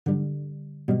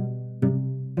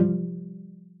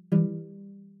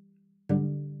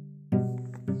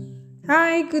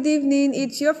Hi, good evening.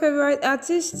 It's your favorite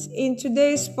artist in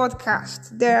today's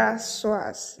podcast, Dara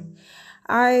Soas.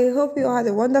 I hope you all had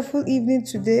a wonderful evening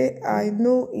today. I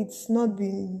know it's not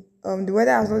been, the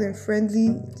weather has not been friendly.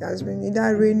 It has been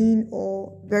either raining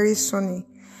or very sunny.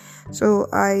 So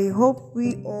I hope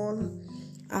we all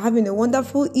are having a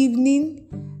wonderful evening.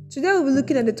 Today we'll be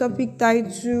looking at the topic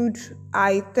titled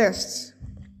I Test.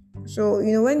 So,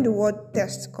 when the word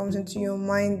test comes into your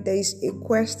mind, there is a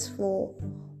quest for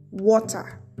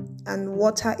water, and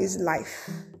water is life.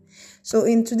 So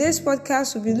in today's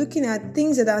podcast, we'll be looking at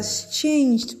things that has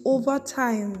changed over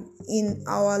time in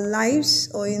our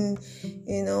lives, or in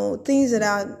things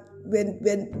that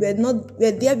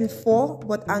were there before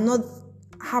but are not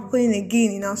happening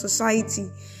again in our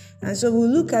society. And so we'll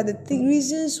look at the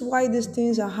reasons why these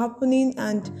things are happening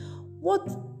and what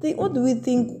do we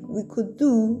think we could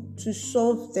do to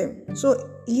solve them. So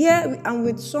here I'm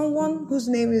with someone whose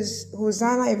name is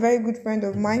Hossana, a very good friend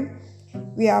of mine.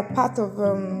 We are part of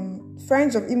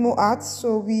Friends of Imo Art,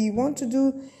 so we want to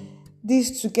do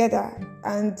this together.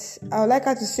 And I would like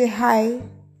her to say hi.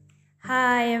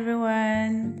 Hi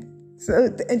everyone.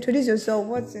 So introduce yourself.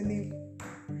 What's your name?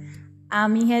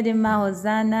 I'm Ihedema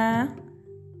Hossana.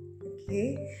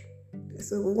 Okay.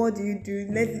 So what do you do?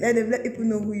 Let people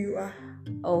know who you are.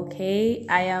 Okay,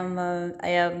 I am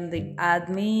the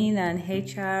admin and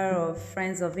HR of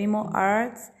Friends of Imo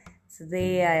Art.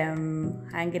 Today I am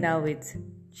hanging out with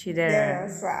Chidera.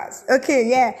 Yes. Okay,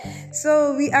 yeah.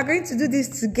 So we are going to do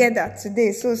this together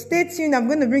today. So stay tuned. I'm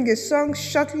going to bring a song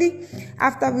shortly,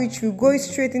 after which we'll go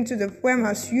straight into the poem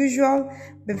as usual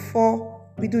before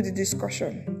we do the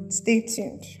discussion. Stay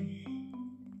tuned.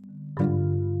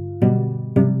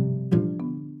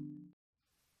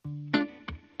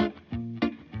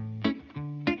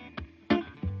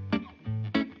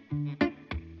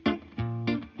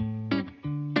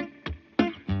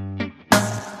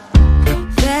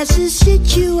 That's the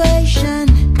situation,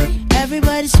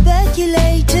 everybody's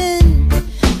speculating.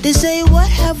 They say, what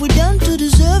have we done to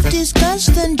deserve this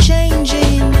constant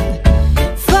changing?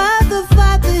 Father,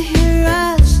 Father, hear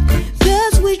us,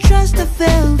 cause we trust the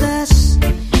failed us.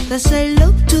 They say,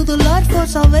 look to the Lord for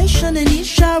salvation and He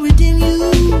shall redeem you.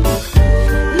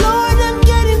 Lord, I'm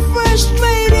getting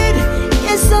frustrated,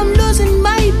 yes, I'm losing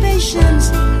my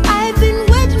patience. I've been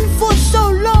waiting for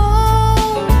so long.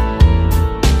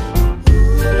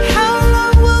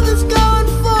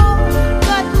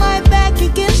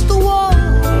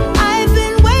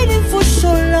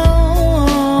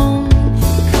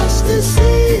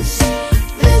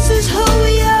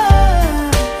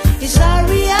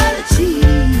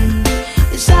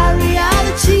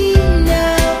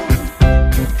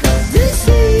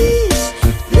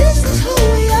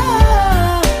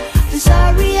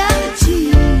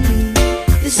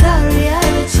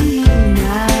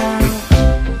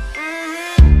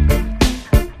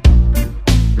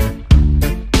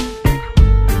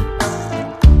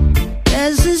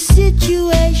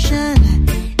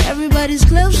 Everybody's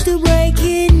close to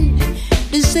breaking.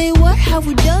 They say, what have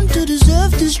we done to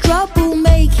deserve this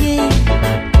troublemaking?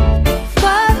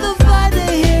 Father, Father,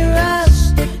 hear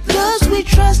us, cause we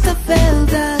trust the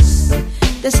failed us.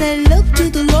 They say, look to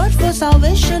the Lord for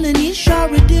salvation and He shall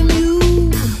redeem you.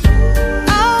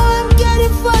 Oh, I'm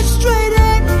getting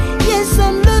frustrated, yes,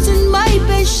 I'm losing my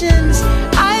patience.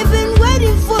 I've been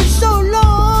waiting for so long.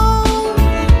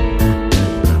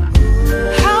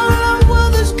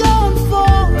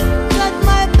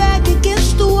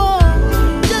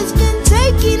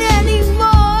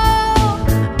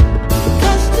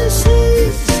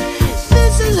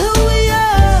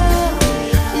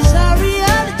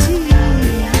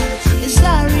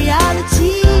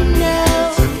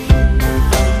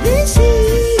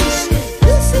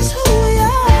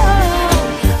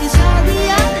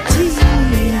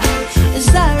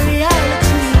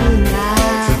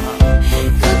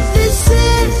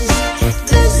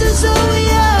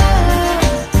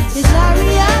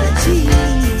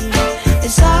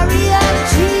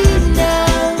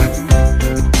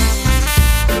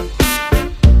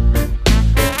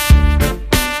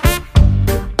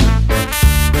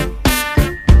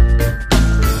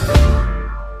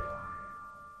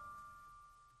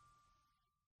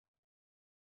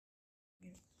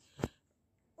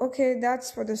 Okay,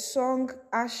 that's for the song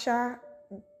Asha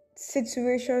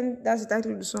Situation. That's the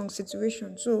title of the song,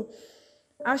 Situation. So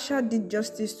Asha did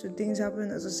justice to things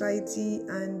happening in society,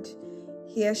 and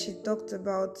here she talked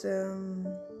about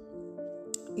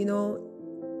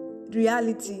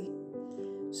reality.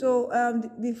 So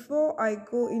before I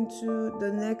go into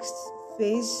the next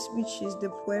phase, which is the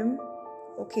poem,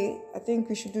 okay, I think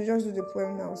we should just do the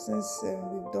poem now, since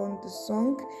we've done the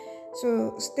song.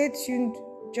 So stay tuned.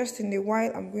 Just in a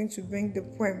while, I'm going to bring the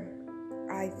poem,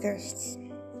 I Thirst.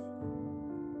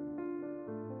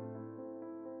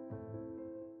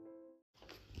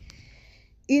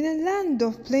 In a land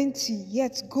of plenty,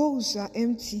 yet goals are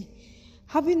empty,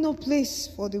 having no place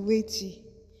for the weighty,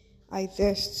 I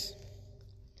thirst.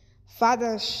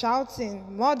 Fathers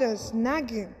shouting, mothers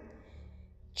nagging,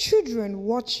 children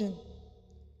watching,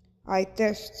 I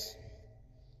thirst.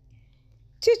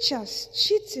 Teachers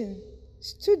cheating,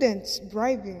 students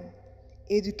bribing,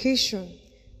 education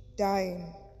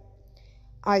dying,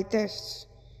 I thirst.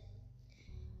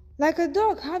 Like a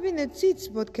dog having a teeth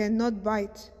but cannot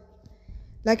bite,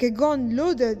 like a gun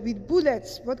loaded with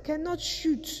bullets but cannot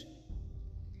shoot,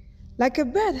 like a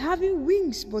bird having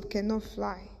wings but cannot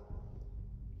fly,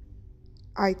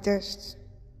 I thirst.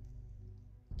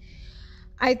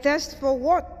 I thirst for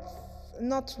what,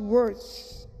 not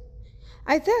words.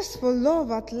 I thirst for love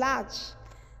at large,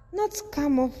 not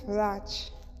camouflage.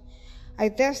 I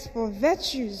thirst for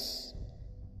virtues,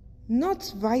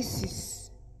 not vices.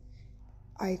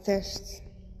 I thirst.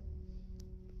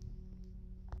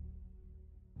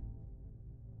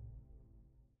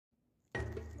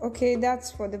 Okay,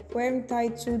 that's for the poem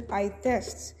titled I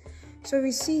Thirst. So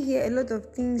we see here a lot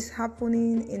of things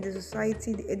happening in the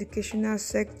society, the educational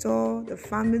sector, the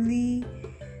family,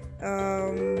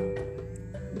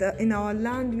 in our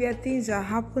land, where things are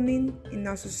happening in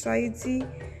our society,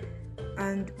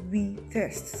 and we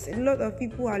thirst. A lot of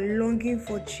people are longing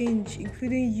for change,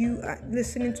 including you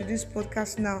listening to this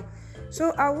podcast now.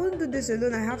 So I won't do this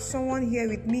alone. I have someone here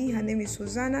with me. Her name is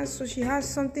Hossana. So she has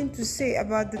something to say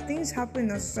about the things happening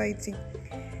in our society.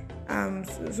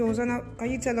 So Hossana,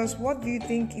 can you tell us, what do you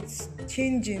think it's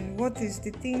changing? What is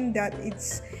the thing that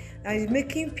is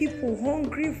making people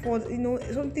hungry for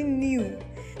something new?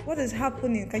 What is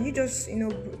happening? Can you just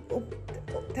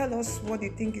tell us what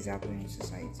you think is happening in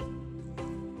society?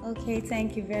 Okay,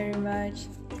 thank you very much.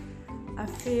 I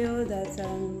feel that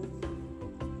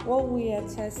what we are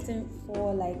testing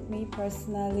for, like me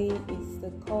personally, is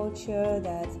the culture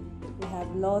that we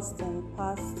have lost in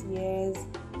past years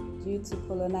due to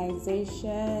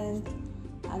colonization,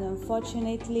 and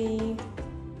unfortunately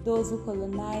those who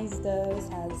colonized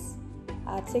us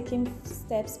are taking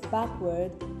steps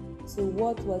backward to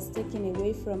what was taken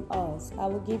away from us. I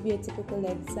will give you a typical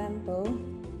example.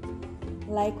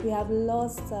 Like we have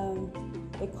lost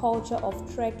the culture of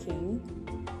trekking,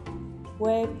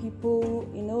 where people,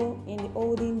 in the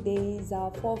olden days,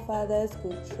 our forefathers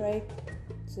could trek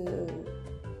to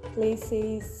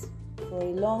places for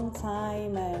a long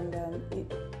time, and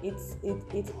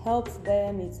it helps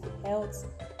them. It's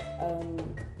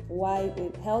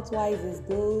health-wise is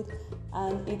good,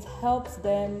 and it helps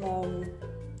them.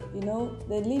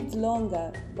 They lived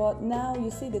longer. But now you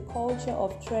see the culture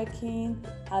of trekking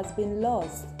has been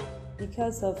lost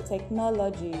because of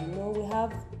technology. We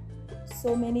have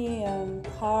so many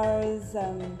cars.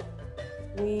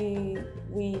 We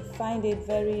find it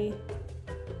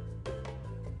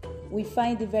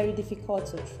very difficult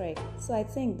to trek. So I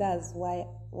think that's why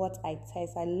what I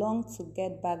taste. I long to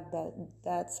get back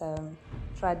that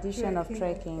tradition of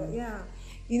trekking. Yeah.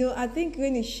 I think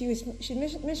when she was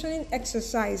mentioning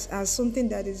exercise as something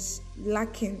that is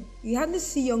lacking. You hardly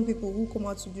see young people who come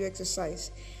out to do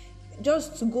exercise.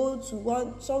 Just to go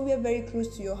to somewhere very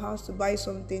close to your house to buy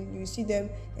something, you see them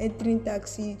entering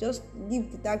taxi, just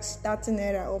give the taxi 30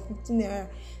 naira or 15 naira.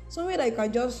 Somewhere that you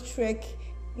can just trek.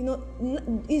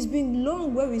 It's been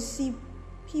long where we see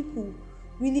people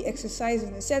really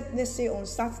exercising. Except, let's say on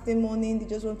Saturday morning, they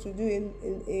just want to do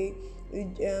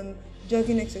a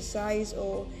jogging exercise,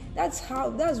 or that's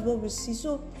what we see.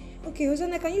 So, okay,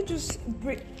 Hossana, can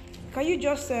you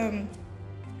just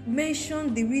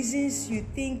mention the reasons you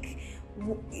think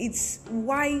it's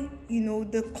why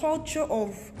the culture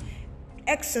of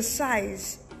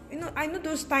exercise? I know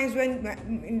those times when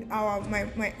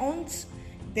my aunt,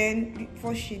 then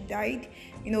before she died,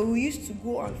 we used to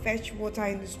go and fetch water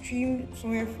in the stream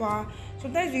somewhere far.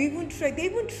 Sometimes they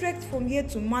even trekked from here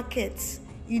to markets.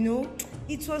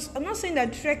 It was, I'm not saying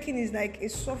that trekking is like a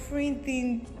suffering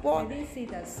thing, but they didn't see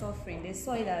it as suffering. They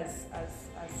saw it as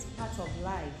part of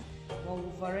life. But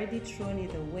we've already thrown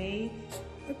it away.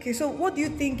 Okay, so what do you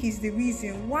think is the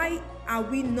reason? Why are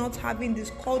we not having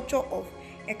this culture of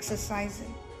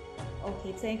exercising?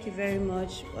 Okay, thank you very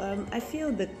much. I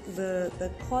feel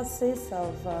the causes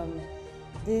of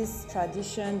this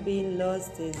tradition being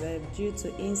lost is due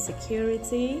to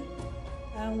insecurity.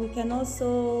 And we can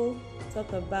also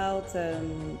talk about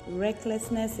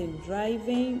recklessness in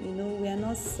driving. We are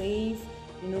not safe.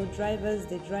 Drivers,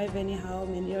 they drive anyhow.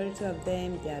 Majority of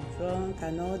them, they are drunk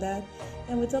and all that.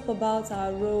 And we talk about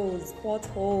our roads,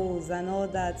 potholes and all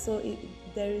that. So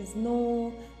there is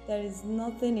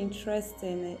nothing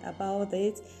interesting about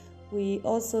it. We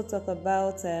also talk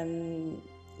about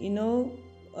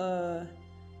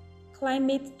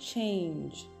climate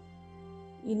change.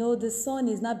 The sun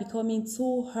is now becoming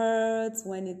too hot.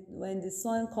 When the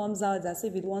sun comes out, it's as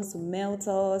if it wants to melt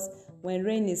us. When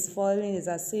rain is falling, it's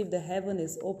as if the heaven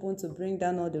is open to bring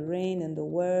down all the rain in the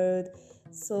world.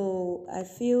 So I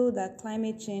feel that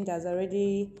climate change has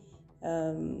already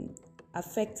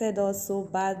affected us so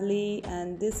badly,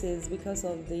 and this is because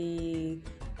of the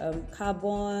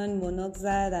carbon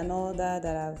monoxide and all that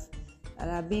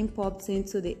have been popped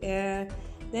into the air.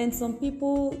 Then some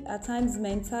people at times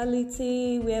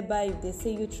mentality whereby if they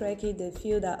see you trekking, they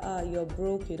feel that you're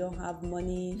broke, you don't have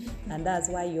money, and that's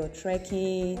why you're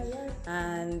trekking.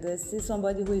 And they see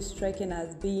somebody who is trekking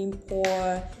as being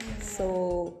poor.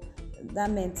 So that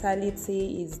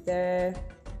mentality is there,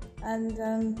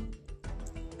 and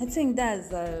I think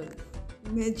that's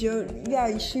major. Yeah,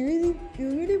 you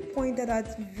really pointed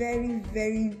at very,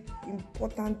 very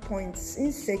important points.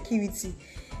 Insecurity.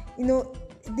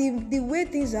 The way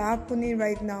things are happening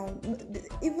right now,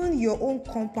 even your own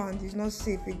compound is not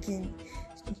safe again.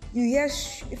 You hear,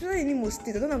 if not in Imo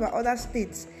State, I don't know about other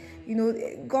states,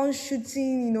 gun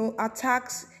shooting,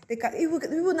 attacks. They can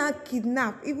even not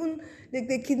kidnap. Even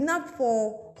they kidnap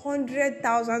for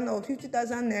 100,000 or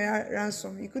 50,000 naira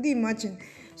ransom. You could imagine.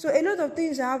 So a lot of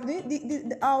things are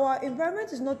happening. Our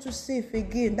environment is not too safe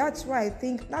again. That's why I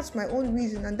think that's my own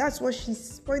reason, and that's what she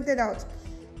pointed out.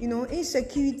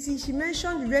 Insecurity. She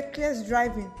mentioned reckless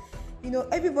driving.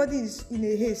 Everybody is in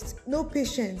a haste, no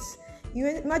patience.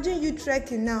 Imagine you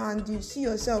trekking now and you see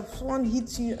yourself, someone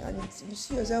hits you and you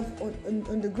see yourself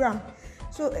on the ground.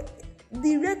 So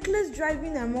the reckless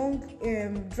driving among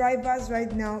drivers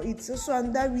right now, it's also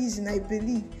another reason, I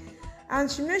believe. And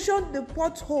she mentioned the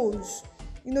potholes.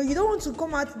 You don't want to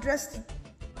come out dressed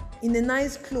in a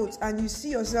nice clothes and you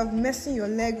see yourself messing your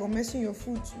leg or messing your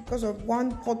foot because of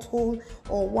one pothole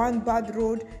or one bad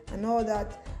road and all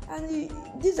that. And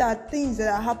these are things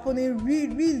that are happening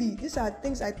really. These are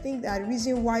things I think that are the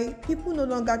reason why people no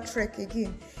longer trek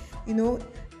again.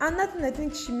 Another thing I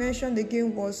think she mentioned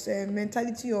again was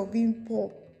mentality of being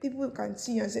poor. People can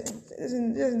see you and say, this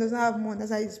doesn't have money,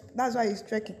 that's why he's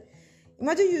trekking.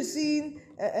 Imagine you seeing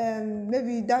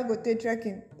maybe Dangote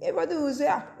trekking. Everybody will say,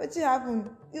 what's happened?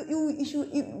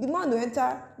 The man will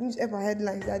enter newspaper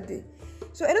headlines that day.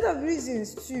 So a lot of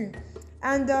reasons too.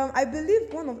 And I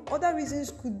believe one of other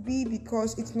reasons could be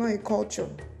because it's not a culture.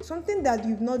 Something that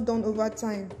you've not done over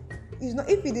time. Is not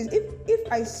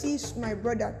if I see my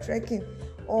brother trekking,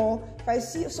 or if I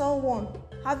see someone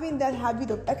having that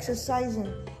habit of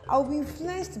exercising, I'll be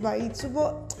influenced by it. So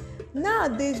but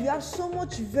nowadays we have so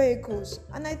much vehicles,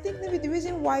 and I think maybe the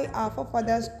reason why our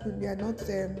forefathers were not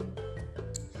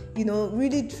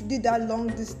really did that long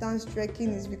distance trekking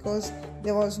is because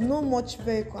there was no much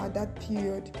vehicle at that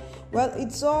period. Well,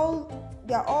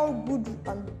 they're all good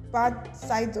and bad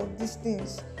sides of these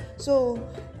things. So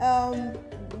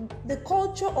the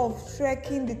culture of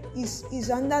trekking is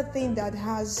another thing that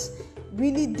has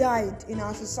really died in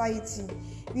our society.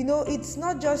 It's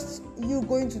not just you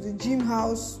going to the gym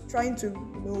house trying to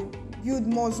build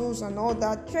muscles and all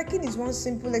that. Trekking is one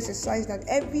simple exercise that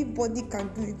everybody can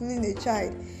do, including a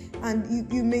child,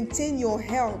 and you maintain your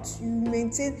health. You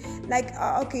maintain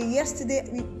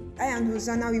yesterday I and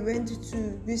Hossana, we went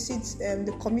to visit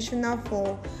the commissioner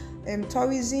for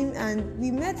tourism, and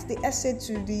we met the essay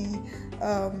to the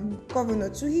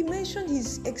governor. So he mentioned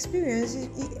his experience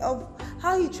of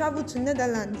how he traveled to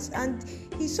Netherlands, and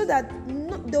he saw that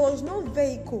there was no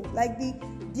vehicle, like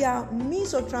their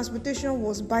means of transportation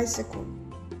was bicycle.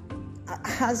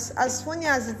 As funny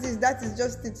as it is, that is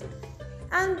just it.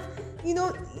 And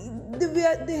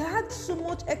they had so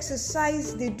much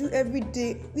exercise they do every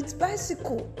day with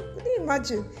bicycle. Could you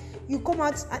imagine? You come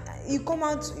out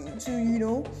to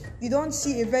you don't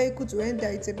see a vehicle to enter,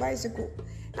 it's a bicycle.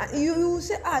 And you will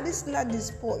say, this land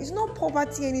is poor. It's not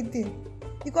poverty anything,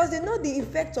 because they know the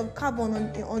effect of carbon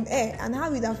on air and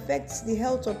how it affects the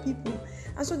health of people.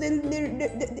 And so they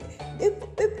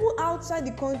people outside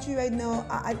the country right now,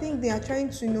 I think they are trying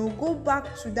to go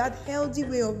back to that healthy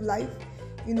way of life,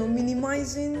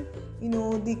 minimizing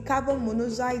the carbon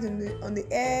monoxide on the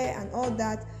air and all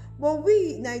that. But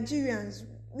we Nigerians,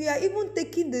 we are even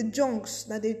taking the junks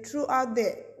that they throw out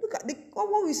there. Look at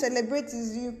what we celebrate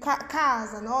is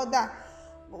cars and all that.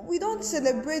 But we don't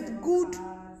celebrate good.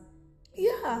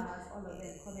 Yeah. All of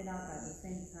them coming out at the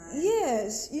same time.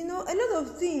 Yes, a lot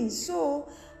of things. So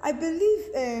I believe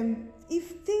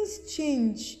if things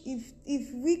change, if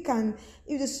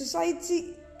the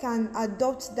society can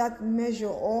adopt that measure,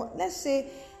 or let's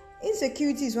say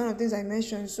insecurity is one of the things I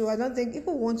mentioned, so I don't think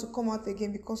people want to come out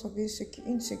again because of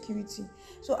insecurity.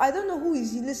 So I don't know who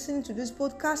is listening to this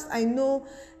podcast. I know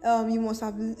you must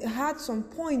have had some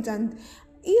point, and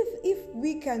if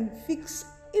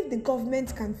the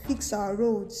government can fix our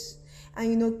roads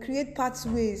and create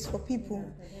pathways for people,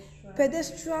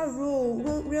 pedestrian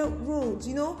roads,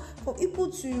 for people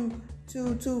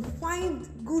to find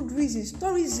good reasons,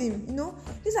 tourism,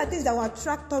 these are things that will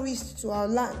attract tourists to our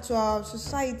land, to our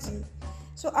society.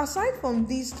 So aside from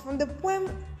this, from the poem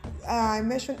I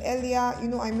mentioned earlier,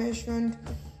 I mentioned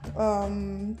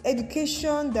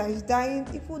education that is dying.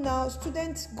 People now,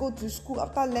 students go to school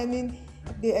after learning,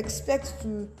 they expect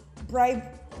to bribe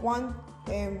one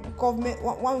government,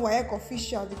 one WAEC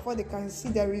official before they can see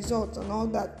the results and all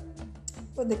that,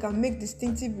 so they can make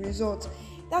distinctive results.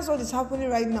 That's what is happening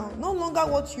right now. No longer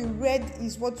what you read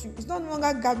is it's no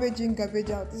longer garbage in, garbage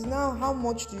out. It's now how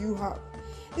much do you have.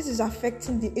 This is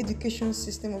affecting the education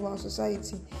system of our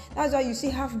society. That's why you see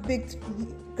half-baked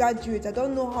graduates that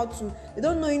don't they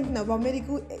don't know anything about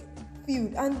medical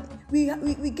field, and we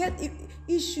get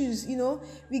issues.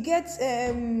 We get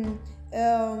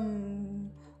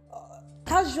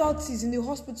casualties in the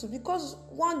hospital because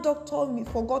one doctor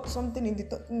forgot something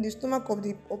in the stomach of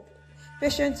the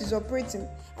patient is operating,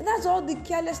 and that's all the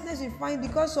carelessness we find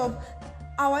because of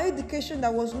our education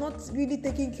that was not really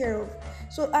taken care of.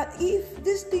 So if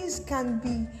these things can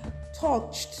be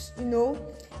touched,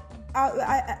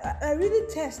 I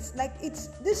really test, like,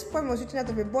 this poem was written out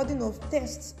of a burden of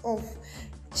tests of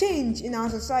change in our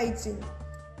society.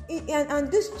 And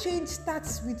this change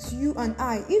starts with you and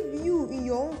I. If you in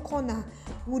your own corner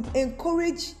would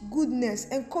encourage goodness,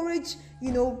 encourage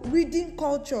reading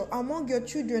culture among your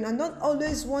children, and not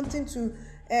always wanting to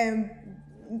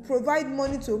provide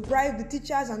money to bribe the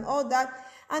teachers and all that,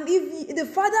 and if the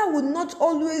father would not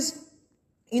always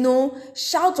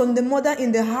shout on the mother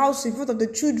in the house in front of the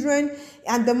children,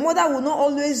 and the mother will not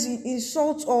always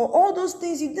insult or all those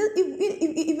things,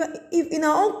 if in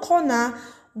our own corner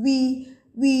we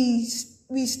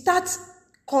start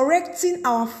correcting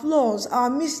our flaws, our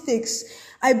mistakes,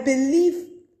 I believe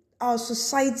our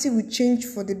society will change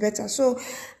for the better. So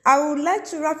I would like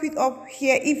to wrap it up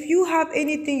here. If you have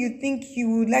anything you think you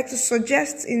would like to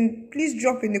suggest, please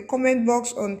drop in the comment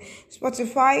box on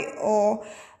Spotify or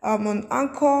on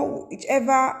Anchor,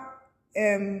 whichever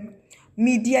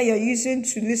media you're using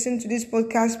to listen to this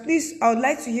podcast. Please, I would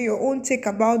like to hear your own take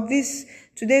about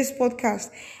today's podcast,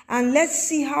 and let's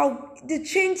see how the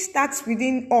change starts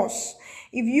within us.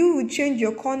 If you would change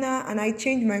your corner and I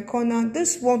change my corner,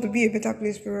 this world will be a better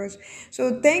place for us.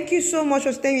 So thank you so much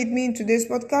for staying with me in today's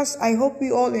podcast. I hope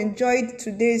we all enjoyed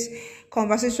today's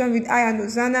conversation with I and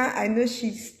Hossana. I know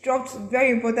she's dropped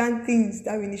very important things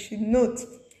that we should note.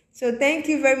 So thank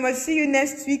you very much. See you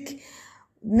next week,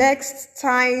 next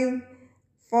time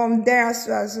from there as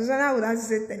well. Hossana would have to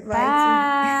say bye.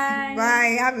 Bye.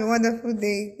 Bye. Have a wonderful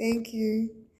day. Thank you.